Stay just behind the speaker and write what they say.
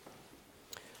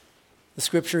The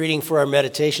scripture reading for our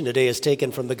meditation today is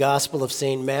taken from the Gospel of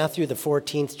St. Matthew, the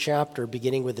 14th chapter,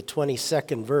 beginning with the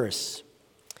 22nd verse.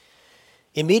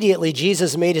 Immediately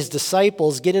Jesus made his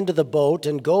disciples get into the boat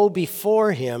and go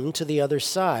before him to the other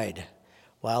side,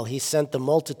 while he sent the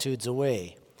multitudes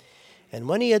away. And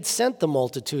when he had sent the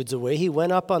multitudes away, he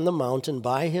went up on the mountain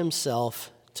by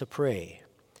himself to pray.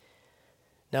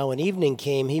 Now when evening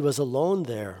came, he was alone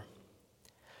there.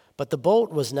 But the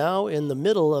boat was now in the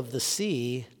middle of the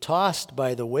sea, tossed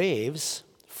by the waves,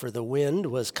 for the wind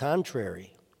was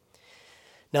contrary.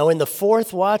 Now in the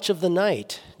fourth watch of the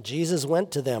night, Jesus went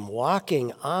to them,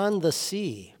 walking on the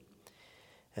sea.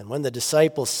 And when the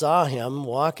disciples saw him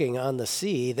walking on the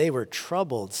sea, they were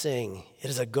troubled, saying, "It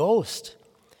is a ghost."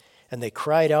 And they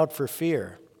cried out for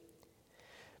fear.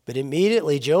 But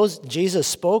immediately Jesus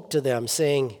spoke to them,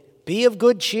 saying, "Be of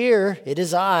good cheer, it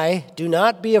is I, do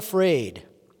not be afraid."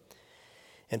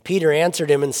 And Peter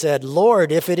answered him and said, "Lord,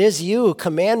 if it is you,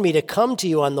 command me to come to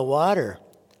you on the water."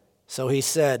 So he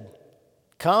said,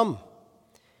 "Come."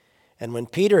 And when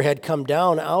Peter had come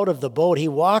down out of the boat, he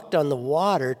walked on the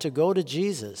water to go to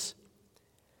Jesus.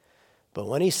 But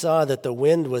when he saw that the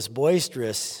wind was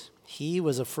boisterous, he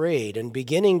was afraid, and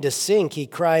beginning to sink, he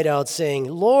cried out,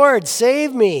 saying, "Lord,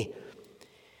 save me."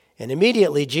 And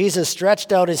immediately Jesus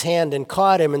stretched out his hand and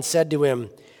caught him and said to him,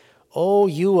 "O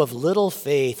you of little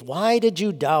faith, why did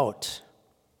you doubt?"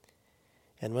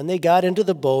 And when they got into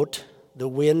the boat, the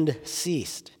wind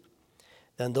ceased.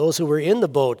 Then those who were in the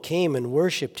boat came and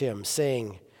worshipped him,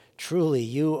 saying, "Truly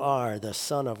you are the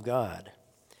Son of God."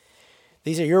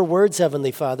 These are your words,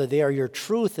 Heavenly Father. They are your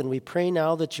truth, and we pray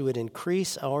now that you would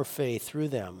increase our faith through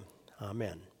them.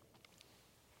 Amen.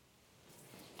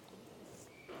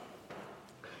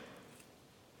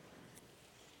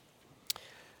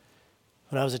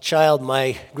 When I was a child,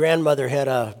 my grandmother had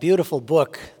a beautiful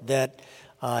book that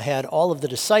had all of the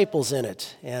disciples in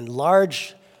it, and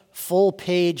large,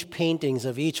 full-page paintings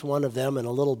of each one of them and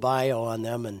a little bio on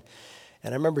them. And I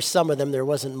remember some of them, there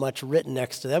wasn't much written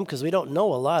next to them because we don't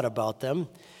know a lot about them.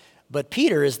 But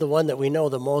Peter is the one that we know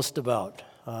the most about.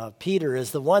 Peter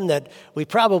is the one that we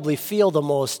probably feel the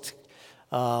most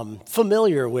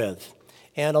familiar with.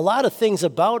 And a lot of things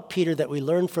about Peter that we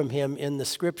learn from him in the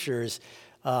scriptures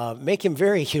make him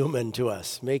very human to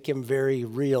us, make him very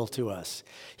real to us.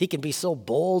 He can be so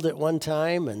bold at one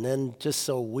time and then just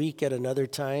so weak at another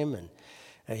time. And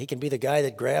he can be the guy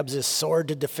that grabs his sword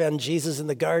to defend Jesus in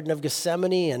the Garden of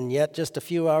Gethsemane, and yet just a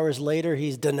few hours later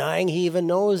he's denying he even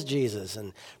knows Jesus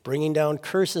and bringing down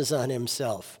curses on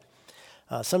himself.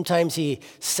 Sometimes he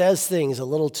says things a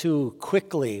little too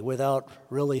quickly without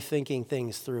really thinking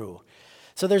things through.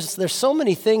 So there's so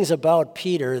many things about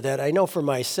Peter that I know for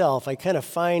myself, I kind of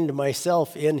find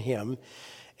myself in him,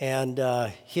 and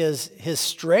his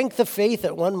strength of faith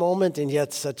at one moment, and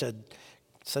yet such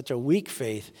a weak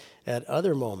faith at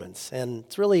other moments. And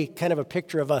it's really kind of a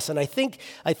picture of us. And I think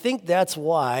that's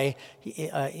why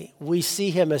we see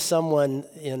him as someone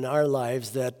in our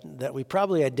lives that we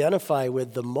probably identify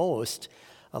with the most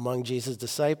among Jesus'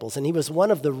 disciples. And he was one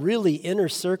of the really inner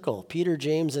circle, Peter,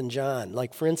 James, and John,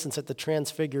 like for instance at the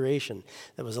Transfiguration,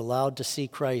 that was allowed to see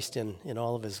Christ in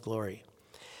all of his glory.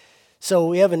 So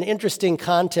we have an interesting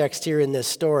context here in this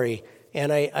story.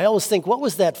 And I always think, what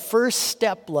was that first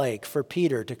step like for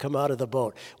Peter to come out of the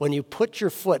boat? When you put your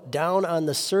foot down on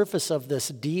the surface of this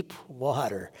deep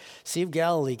water. Sea of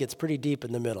Galilee gets pretty deep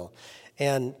in the middle.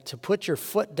 And to put your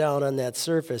foot down on that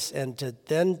surface and to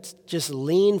then just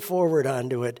lean forward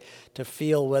onto it to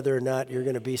feel whether or not you're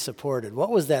going to be supported. What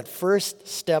was that first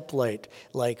step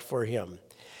like for him?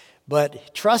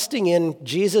 But trusting in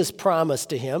Jesus' promise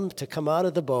to him to come out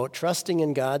of the boat, trusting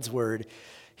in God's word,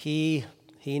 he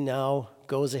now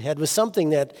goes ahead with something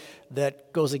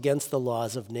that goes against the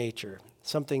laws of nature,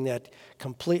 something that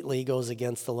completely goes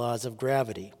against the laws of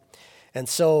gravity. And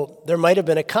so there might have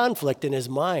been a conflict in his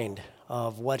mind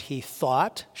of what he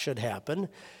thought should happen,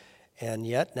 and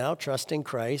yet now trusting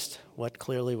Christ, what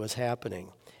clearly was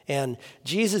happening. And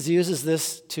Jesus uses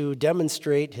this to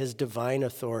demonstrate his divine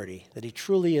authority, that he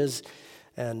truly is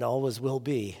and always will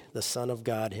be the Son of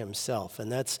God himself.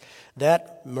 And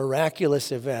that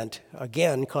miraculous event,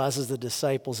 again, causes the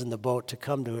disciples in the boat to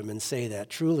come to him and say that,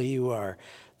 "Truly you are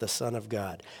the Son of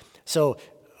God." So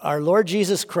our Lord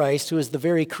Jesus Christ, who is the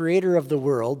very creator of the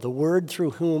world, the Word through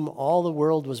whom all the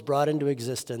world was brought into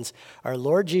existence, our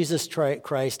Lord Jesus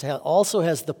Christ also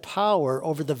has the power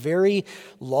over the very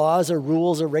laws or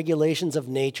rules or regulations of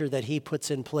nature that he puts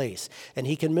in place. And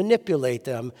he can manipulate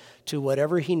them to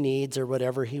whatever he needs or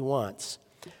whatever he wants,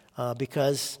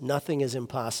 because nothing is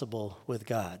impossible with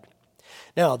God.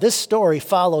 Now, this story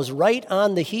follows right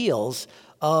on the heels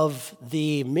of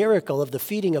the miracle of the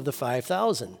feeding of the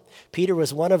 5,000. Peter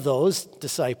was one of those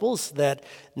disciples that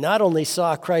not only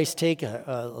saw Christ take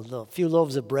a few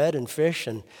loaves of bread and fish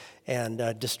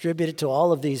and distribute it to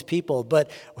all of these people, but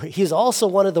he's also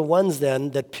one of the ones then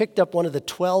that picked up one of the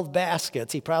 12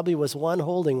 baskets. He probably was one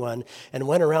holding one and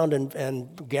went around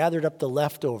and gathered up the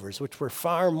leftovers, which were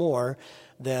far more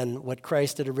than what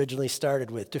Christ had originally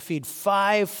started with, to feed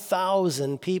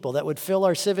 5,000 people. That would fill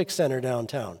our civic center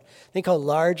downtown. Think how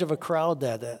large of a crowd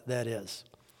that is.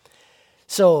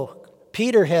 So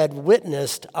Peter had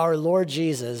witnessed our Lord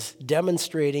Jesus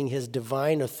demonstrating his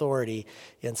divine authority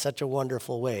in such a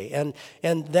wonderful way.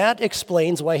 And that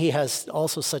explains why he has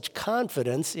also such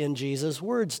confidence in Jesus'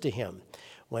 words to him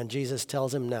when Jesus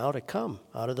tells him now to come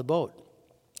out of the boat.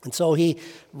 And so he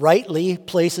rightly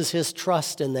places his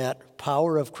trust in that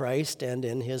power of Christ and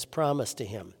in his promise to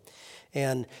him.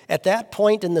 And at that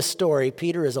point in the story,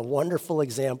 Peter is a wonderful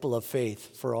example of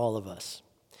faith for all of us.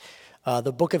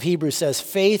 The book of Hebrews says,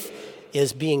 faith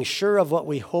is being sure of what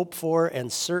we hope for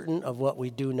and certain of what we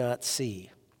do not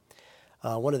see.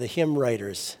 One of the hymn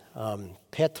writers,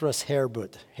 Petrus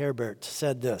Herbert,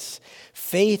 said this: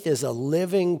 faith is a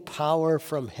living power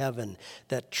from heaven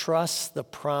that trusts the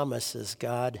promises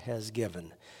God has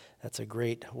given. That's a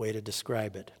great way to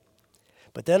describe it.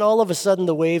 But then all of a sudden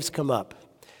the waves come up.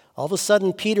 All of a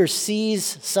sudden Peter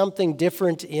sees something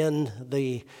different in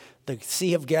the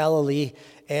Sea of Galilee,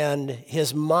 and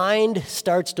his mind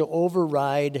starts to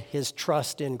override his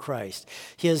trust in Christ.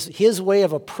 His way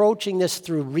of approaching this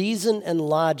through reason and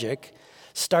logic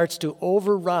starts to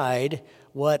override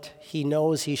what he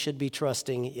knows he should be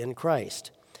trusting in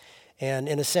Christ. And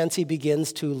in a sense, he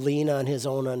begins to lean on his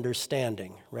own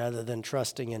understanding rather than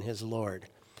trusting in his Lord.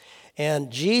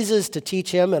 And Jesus, to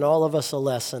teach him and all of us a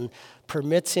lesson,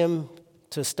 permits him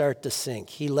to start to sink.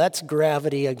 He lets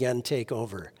gravity again take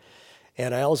over.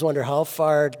 And I always wonder, how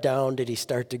far down did he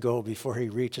start to go before he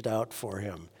reached out for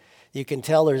him? You can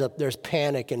tell there's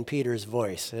panic in Peter's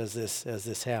voice as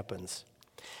this happens.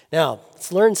 Now,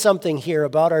 let's learn something here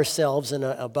about ourselves and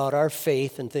about our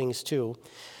faith and things too.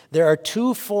 There are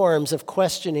two forms of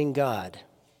questioning God.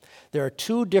 There are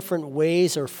two different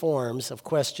ways or forms of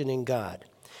questioning God.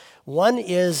 One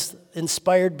is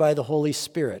inspired by the Holy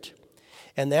Spirit.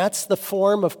 And that's the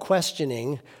form of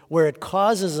questioning where it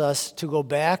causes us to go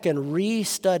back and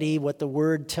re-study what the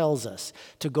Word tells us,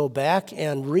 to go back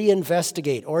and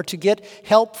reinvestigate, or to get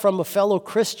help from a fellow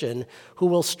Christian who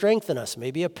will strengthen us,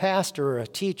 maybe a pastor or a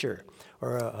teacher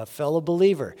or a fellow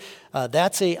believer.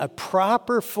 That's a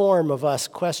proper form of us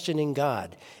questioning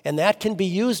God. And that can be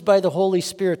used by the Holy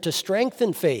Spirit to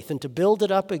strengthen faith and to build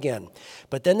it up again.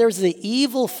 But then there's the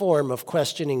evil form of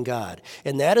questioning God.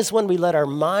 And that is when we let our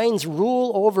minds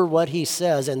rule over what He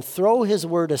says and throw His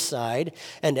word aside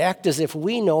and act as if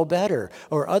we know better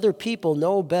or other people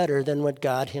know better than what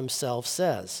God Himself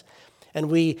says. And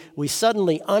we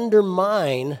suddenly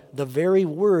undermine the very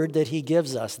word that He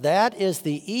gives us. That is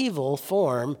the evil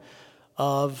form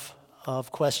of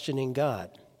questioning God.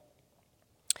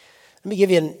 Let me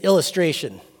give you an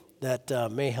illustration that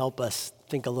may help us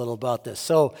think a little about this.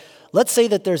 So let's say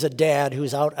that there's a dad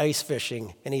who's out ice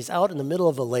fishing, and he's out in the middle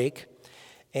of a lake,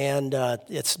 and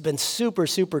it's been super,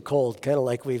 super cold, kind of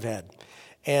like we've had.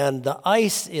 And the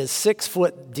ice is 6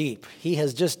 foot deep. He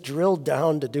has just drilled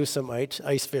down to do some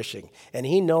ice fishing. And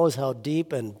he knows how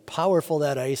deep and powerful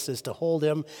that ice is to hold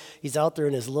him. He's out there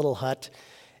in his little hut.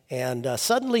 And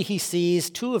suddenly he sees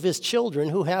 2 of his children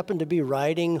who happen to be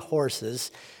riding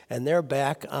horses. And they're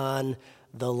back on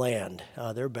the land.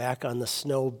 They're back on the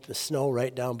snow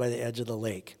right down by the edge of the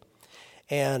lake.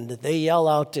 And they yell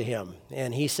out to him.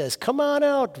 And he says, "Come on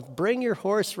out. Bring your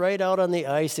horse right out on the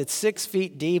ice. It's 6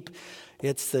 feet deep.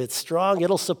 It's strong,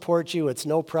 it'll support you, it's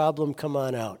no problem, come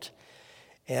on out."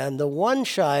 And the one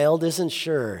child isn't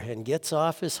sure and gets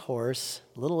off his horse,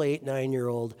 little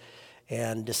 8-9-year-old,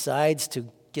 and decides to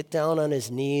get down on his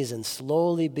knees and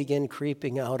slowly begin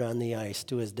creeping out on the ice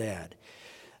to his dad.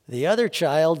 The other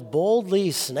child boldly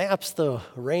snaps the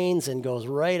reins and goes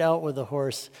right out with the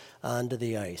horse onto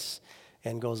the ice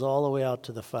and goes all the way out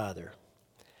to the father.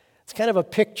 It's kind of a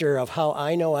picture of how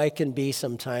I know I can be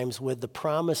sometimes with the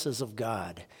promises of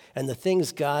God and the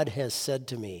things God has said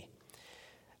to me.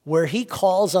 Where He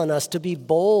calls on us to be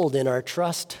bold in our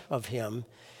trust of Him,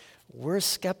 we're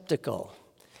skeptical.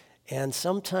 And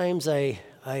sometimes I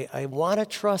want to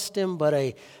trust Him,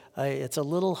 but it's a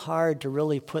little hard to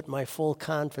really put my full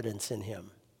confidence in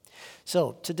Him.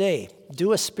 So today,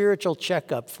 do a spiritual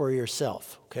checkup for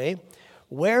yourself, okay?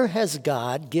 Where has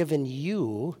God given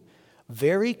you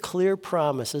very clear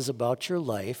promises about your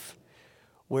life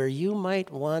where you might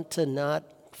want to not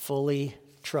fully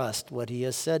trust what he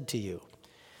has said to you?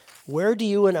 Where do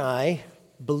you and I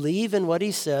believe in what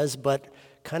he says, but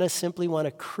kind of simply want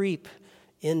to creep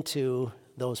into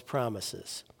those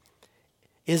promises?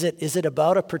 Is it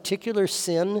about a particular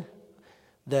sin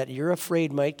that you're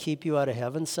afraid might keep you out of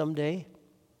heaven someday,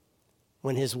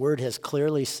 when his word has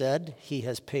clearly said he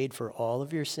has paid for all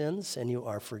of your sins and you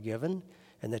are forgiven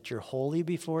and that you're holy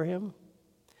before him?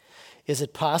 Is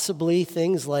it possibly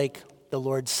things like the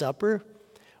Lord's Supper,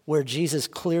 where Jesus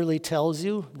clearly tells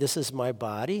you, this is my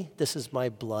body, this is my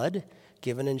blood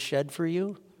given and shed for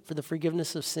you for the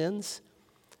forgiveness of sins,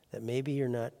 that maybe you're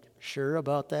not sure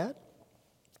about that?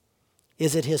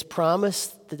 Is it his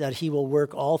promise that he will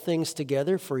work all things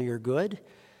together for your good,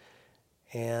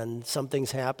 and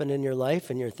something's happened in your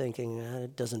life and you're thinking,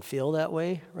 it doesn't feel that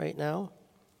way right now?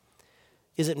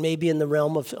 Is it maybe in the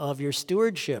realm of your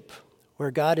stewardship, where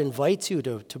God invites you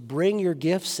to bring your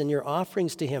gifts and your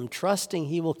offerings to him, trusting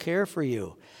he will care for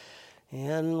you?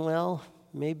 And, well,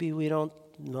 maybe we don't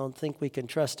think we can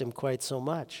trust him quite so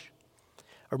much.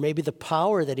 Or maybe the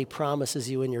power that he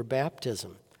promises you in your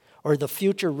baptism, or the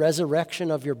future resurrection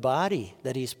of your body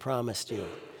that he's promised you,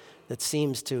 that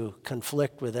seems to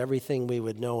conflict with everything we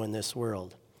would know in this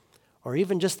world. Or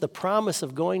even just the promise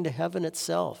of going to heaven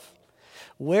itself.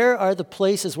 Where are the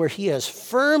places where he has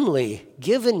firmly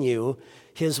given you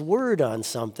his word on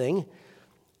something,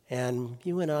 and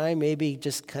you and I maybe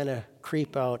just kind of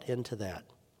creep out into that?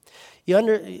 You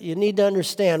need to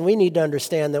understand, we need to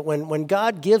understand that when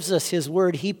God gives us his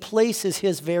word, he places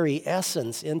his very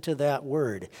essence into that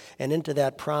word and into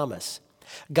that promise.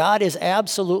 God is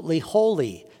absolutely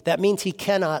holy. That means he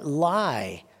cannot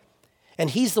lie. And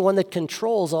he's the one that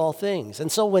controls all things.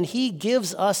 And so when he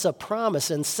gives us a promise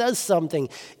and says something,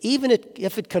 even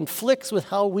if it conflicts with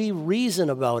how we reason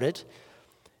about it,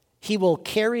 he will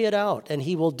carry it out and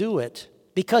he will do it.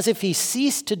 Because if he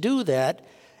ceased to do that,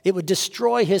 it would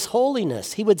destroy his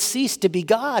holiness. He would cease to be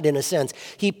God, in a sense.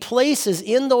 He places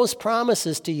in those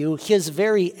promises to you his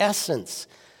very essence,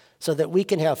 so that we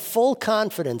can have full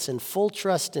confidence and full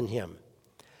trust in him.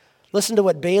 Listen to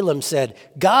what Balaam said.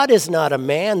 God is not a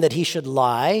man that he should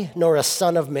lie, nor a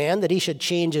son of man that he should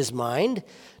change his mind.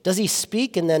 Does he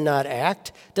speak and then not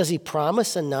act? Does he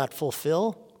promise and not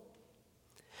fulfill?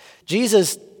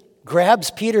 Jesus grabs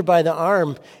Peter by the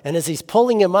arm, and as he's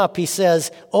pulling him up, he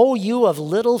says, "Oh, you of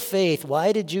little faith,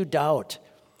 why did you doubt?"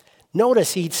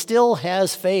 Notice he still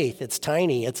has faith. It's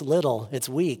tiny, it's little, it's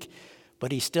weak,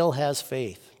 but he still has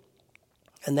faith.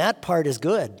 And that part is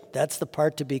good. That's the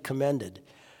part to be commended.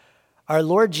 Our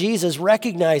Lord Jesus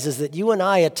recognizes that you and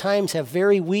I at times have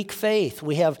very weak faith.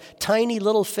 We have tiny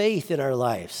little faith in our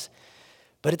lives,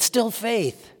 but it's still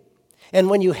faith. And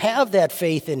when you have that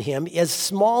faith in him, as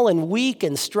small and weak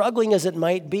and struggling as it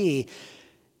might be,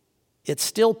 it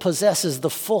still possesses the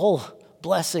full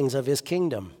blessings of his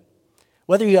kingdom.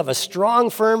 Whether you have a strong,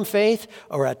 firm faith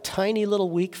or a tiny little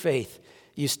weak faith,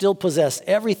 you still possess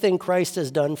everything Christ has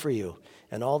done for you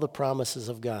and all the promises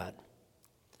of God.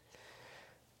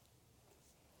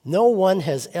 No one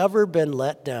has ever been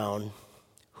let down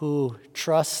who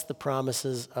trusts the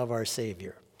promises of our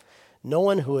Savior. No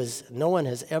one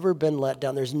has ever been let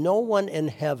down. There's no one in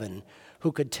heaven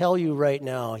who could tell you right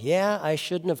now, yeah, I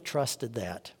shouldn't have trusted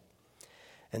that.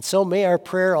 And so may our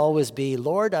prayer always be,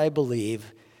 Lord, I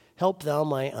believe, help thou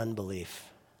my unbelief.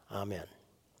 Amen.